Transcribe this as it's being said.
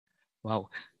Wow.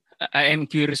 I am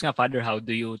curious nga, Father, how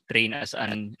do you train as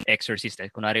an exorcist?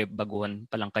 Kunwari, baguhan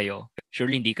pa lang kayo.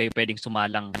 Surely hindi kayo pwedeng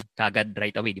sumalang kagad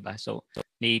right away, di ba? So,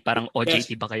 may parang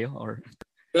OJT ba kayo? Or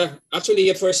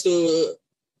Actually, first to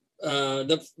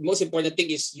the most important thing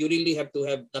is you really have to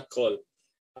have that call.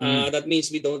 That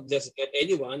means we don't just get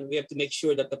anyone. We have to make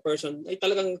sure that the person ay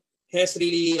talagang has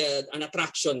really an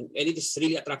attraction, and it is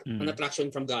really an attraction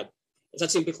from God. It's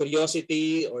not simply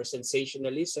curiosity or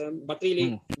sensationalism, but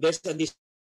really there's a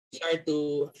desire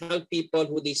to help people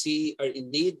who they see are in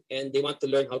need, and they want to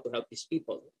learn how to help these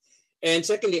people. And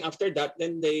secondly, after that,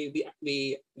 then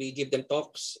we give them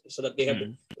talks so that they have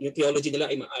yung theology nila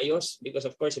ay maayos, because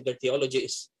of course if their theology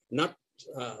is not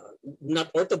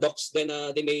orthodox, then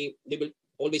they will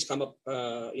always come up,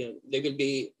 they will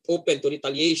be open to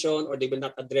retaliation, or they will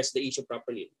not address the issue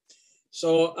properly.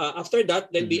 So after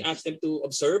that, then we ask them to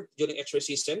observe during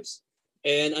exorcisms,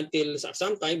 and until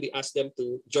some time we ask them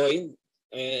to join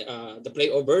the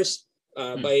playovers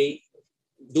by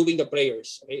doing the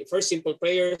prayers. Okay? First simple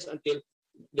prayers until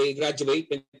they graduate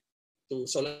to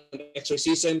solemn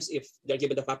exorcisms if they're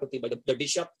given the faculty by their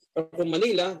bishop, or from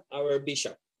Manila, our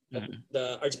bishop,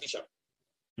 the archbishop.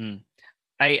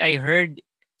 I heard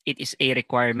it is a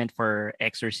requirement for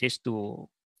exorcists to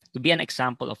be an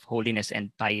example of holiness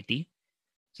and piety.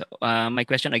 So my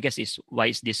question, I guess, is why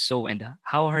is this so, and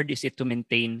how hard is it to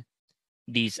maintain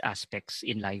these aspects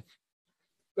in life?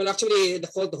 Well, actually, the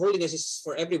call to holiness is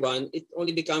for everyone. It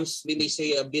only becomes, we may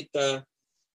say, a bit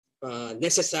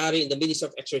necessary in the ministry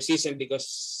of exorcism,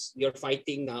 because you're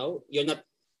fighting now. You're not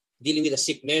dealing with a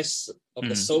sickness of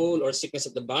the soul or sickness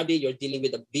of the body. You're dealing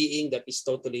with a being that is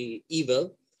totally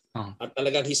evil. At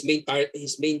talagang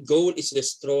his main goal is to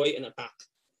destroy and attack.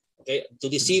 Okay, to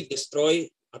deceive, destroy,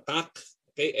 attack,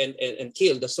 okay, and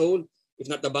kill the soul, if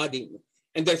not the body.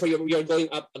 And therefore, you're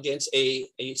going up against a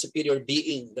superior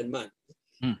being than man.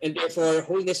 And therefore,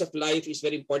 holiness of life is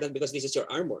very important, because this is your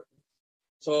armor.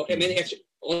 So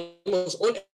almost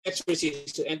all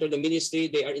exorcists who enter the ministry,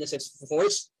 they are in a sense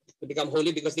forced to become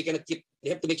holy, because they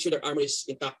have to make sure their armor is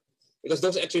intact. Because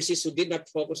those exorcists who did not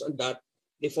focus on that,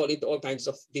 they fall into all kinds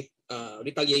of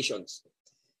retaliations.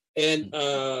 And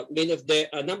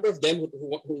a number of them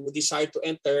who decided to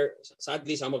enter,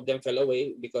 sadly, some of them fell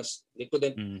away because they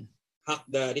couldn't hack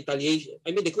the retaliation. I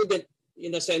mean, they couldn't,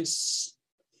 in a sense,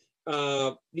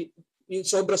 yung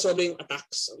sobra-sobra yung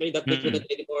attacks, okay, that they couldn't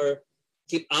anymore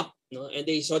keep up, no? And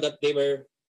they saw that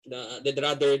they'd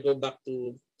rather go back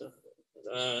to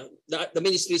the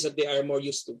ministries that they are more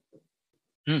used to.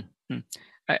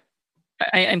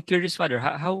 I'm curious, Father,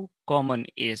 how common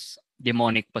is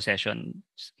demonic possession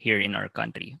here in our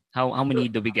country? How many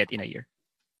do we get in a year?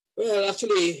 Well,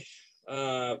 actually,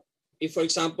 if for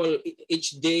example,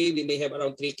 each day we may have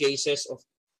around 3 cases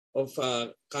of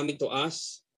coming to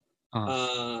us.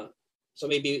 So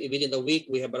maybe within a week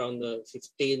we have around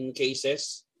 15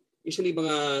 cases. Usually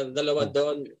mga dalawa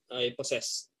doon ay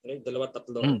possessed, right?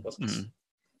 Dalawa-tatlo possessed.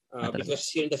 Because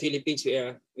here in the Philippines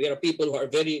we are people who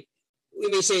are very, we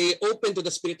may say, open to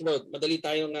the spirit world. Madali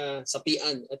tayong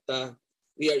sapian, at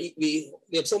we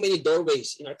have so many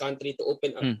doorways in our country to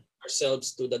open up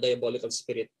ourselves to the diabolical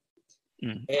spirit.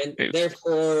 And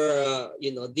therefore,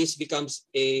 this becomes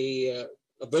a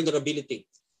vulnerability.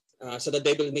 So the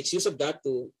devil makes use of that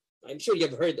to, I'm sure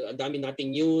you've heard, ang dami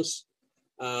nating news.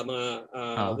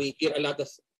 We hear a lot of,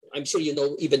 I'm sure you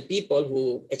know, even people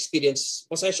who experience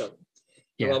possession.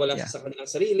 Nawawala sa kanilang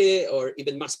sarili, or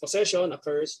even mass possession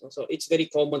occurs. So it's very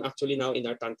common actually now in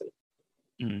our country.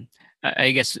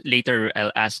 I guess later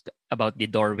I'll ask about the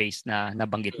doorways na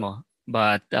nabanggit mo.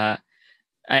 But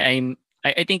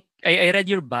I think I read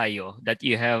your bio that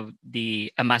you have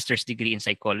a master's degree in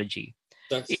psychology.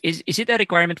 Is it a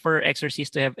requirement for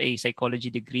exorcists to have a psychology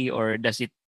degree, or does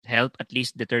it help at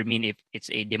least determine if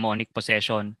it's a demonic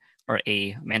possession or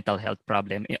a mental health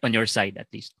problem on your side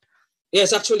at least?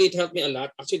 Yes, actually it helped me a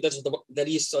lot. Actually, that's the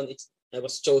reason I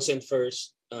was chosen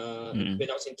first when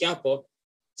I was in Quiapo.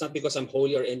 It's not because I'm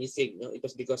holy or anything. No? It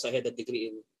was because I had a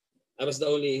degree I was the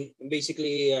only,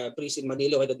 basically, priest in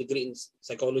Manila who had a degree in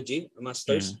psychology, a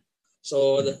master's.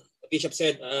 So the bishop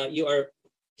said,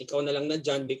 ikaw na lang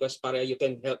nandyan, because para you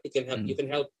can help, it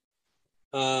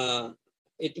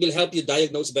will help you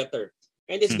diagnose better.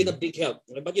 And it's been a big help.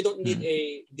 But you don't need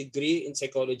a degree in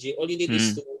psychology. All you need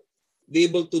is to be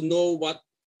able to know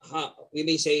we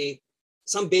may say,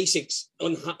 some basics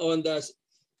on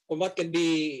what can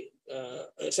be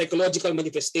psychological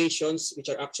manifestations, which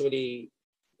are actually,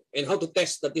 and how to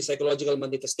test that these psychological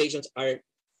manifestations are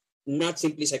not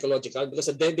simply psychological, because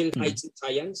the devil hides in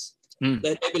science.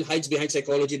 The devil hides behind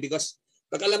psychology, because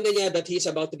pag alam na niya that he's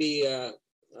about to be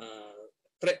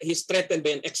he's threatened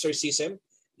by an exorcism,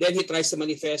 then he tries to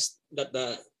manifest that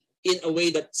in a way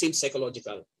that seems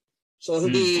psychological. So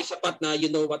hindi sapat na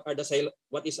what are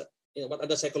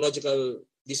the psychological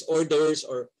disorders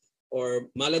or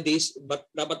maladies, but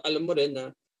dapat alam mo rin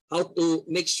na how to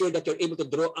make sure that you're able to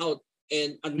draw out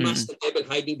and unmask the devil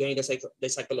hiding behind the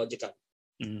psychological.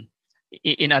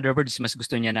 In other words, mas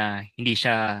gusto niya na hindi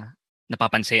siya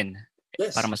napapansin.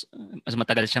 Yes. Para mas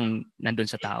matagal siyang nandun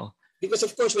sa tao. Because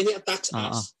of course, when he attacks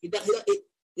us,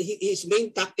 his main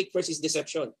tactic first is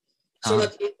deception. So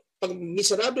that pag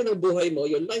miserable ng buhay mo,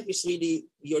 your life is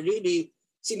you're really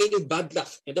seemingly bad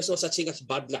luck. And there's no such thing as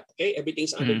bad luck. Okay?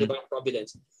 Everything's under divine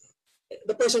providence.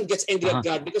 The person gets angry at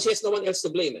God because he has no one else to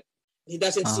blame. He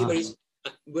doesn't see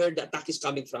where the attack is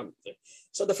coming from. Okay?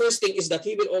 So the first thing is that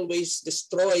he will always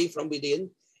destroy from within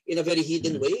in a very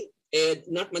hidden way and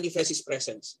not manifest his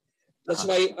presence. That's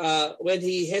why when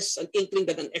he has an inkling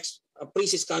that a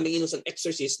priest is coming in as an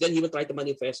exorcist, then he will try to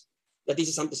manifest that this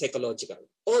is something psychological.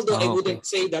 Although I wouldn't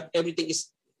say that everything is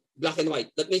black and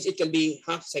white. That means it can be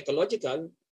half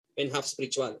psychological and half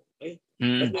spiritual. Okay?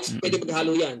 That means pwede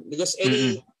maghalo yan. Because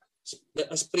any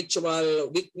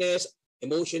spiritual weakness,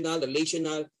 emotional,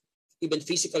 relational, even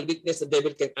physical weakness, the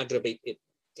devil can aggravate it.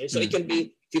 Okay? So it can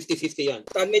be 50-50 yan.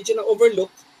 Medyo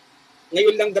na-overlook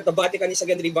ngayon lang that the Vatican is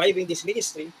again reviving this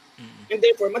ministry. And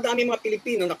therefore, madami mga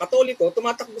Pilipino na Katoliko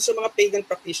tumatakbo sa mga pagan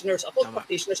practitioners, occult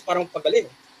practitioners parang pagaling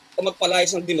o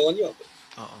magpalayas ng demonyo.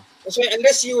 So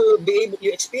unless you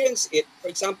experience it, for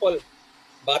example,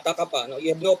 bata ka pa,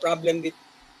 you have no problem with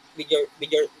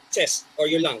your chest or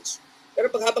your lungs. Pero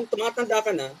pag habang tumatanda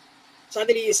ka na,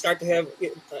 suddenly you start to have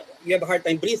you have a hard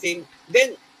time breathing,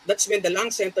 then that's when the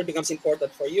lung center becomes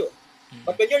important for you.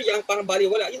 But when you're young, parang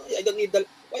baliwala. I don't need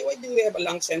why do we have a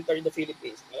lung center in the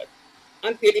Philippines?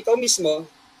 Until ikaw mismo,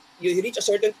 you reach a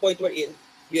certain point wherein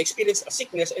you experience a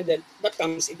sickness and then that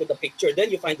comes into the picture.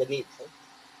 Then you find the need.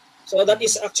 So that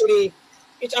is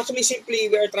it's actually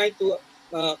simply we are trying to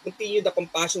continue the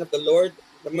compassion of the Lord,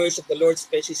 the mercy of the Lord,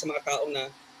 especially sa mga taong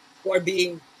who are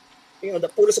being,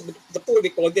 the poorest of the poor,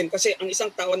 we call them. Kasi ang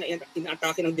isang tao na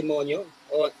inaatake ng demonyo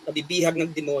o nabibihag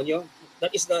ng demonyo,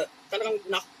 that is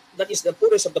the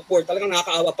poorest of the poor. Talagang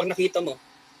nakakaawa pag nakita mo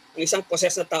ang isang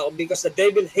possessed na tao because the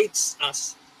devil hates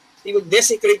us. He will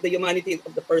desecrate the humanity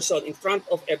of the person in front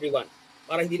of everyone.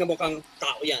 Para hindi na mukhang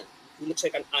tao yan. He looks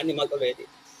like an animal already.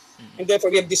 And therefore,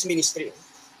 we have this ministry.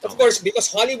 Of course, because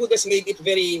Hollywood has made it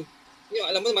very,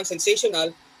 alam mo naman,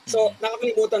 sensational. So,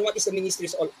 nakakalimutan what the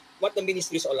ministry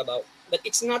is all about. That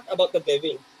it's not about the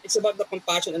devil. It's about the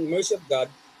compassion and mercy of God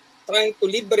trying to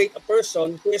liberate a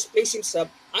person who has placed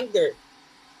himself under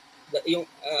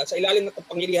sa ilalim ng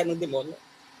kapangyarihan ng demonyo.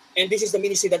 And this is the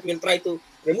ministry that will try to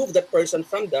remove that person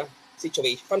from the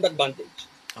situation, from that bondage.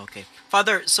 Okay.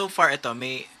 Father, so far ito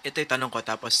yung tanong ko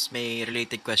tapos may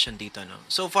related question dito, no.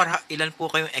 So far ilan po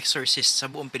kayong exorcist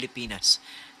sa buong Pilipinas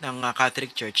ng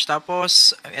Catholic Church?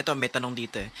 Tapos ito may tanong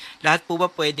dito. Lahat po ba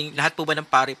ng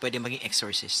pari pwedeng maging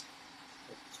exorcist?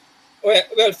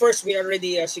 Well, first we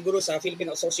already siguro sa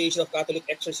Philippine Association of Catholic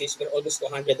Exorcists, we're almost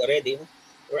 200 already.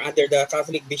 We're under the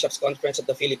Catholic Bishops Conference of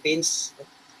the Philippines,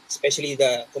 especially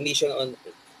the Commission on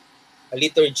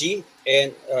Liturgy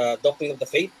and Doctrine of the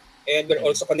Faith. And we're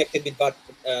also connected with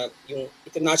yung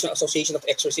International Association of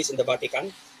Exorcists in the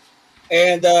Vatican.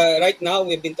 And right now,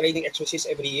 we've been training exorcists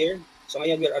every year. So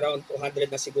ngayon, we're around 200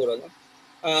 na siguro. No?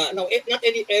 Now, not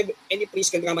any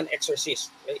priest can become an exorcist.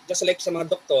 Right? Just like sa mga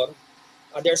doktor,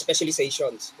 there are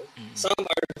specializations. Some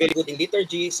are very good in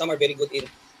liturgy, some are very good in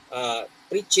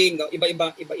preaching, no?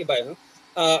 Iba-iba. No?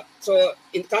 So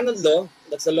in canon law,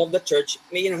 that's the law of the church,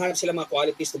 may hinahanap sila mga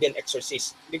qualities to be an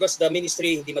exorcist. Because the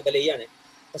ministry, hindi madali yan.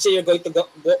 Kasi you're going to go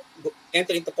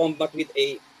enter into combat with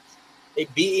a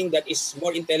being that is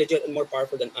more intelligent and more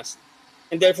powerful than us.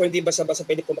 And therefore, hindi basta-basta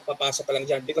pwede po makapapasa pa lang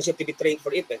dyan because you have to be trained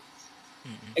for it.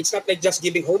 It's not like just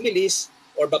giving homilies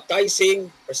or baptizing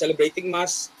or celebrating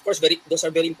Mass. Of course, those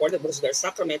are very important because they're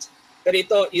sacraments. Pero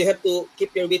ito, you have to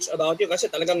keep your wits about you kasi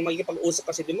talagang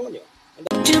makikipag-usap kasi demonyo.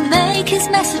 To make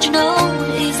his message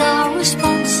known is our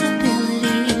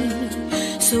responsibility.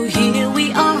 So here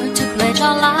we are to pledge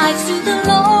our lives to the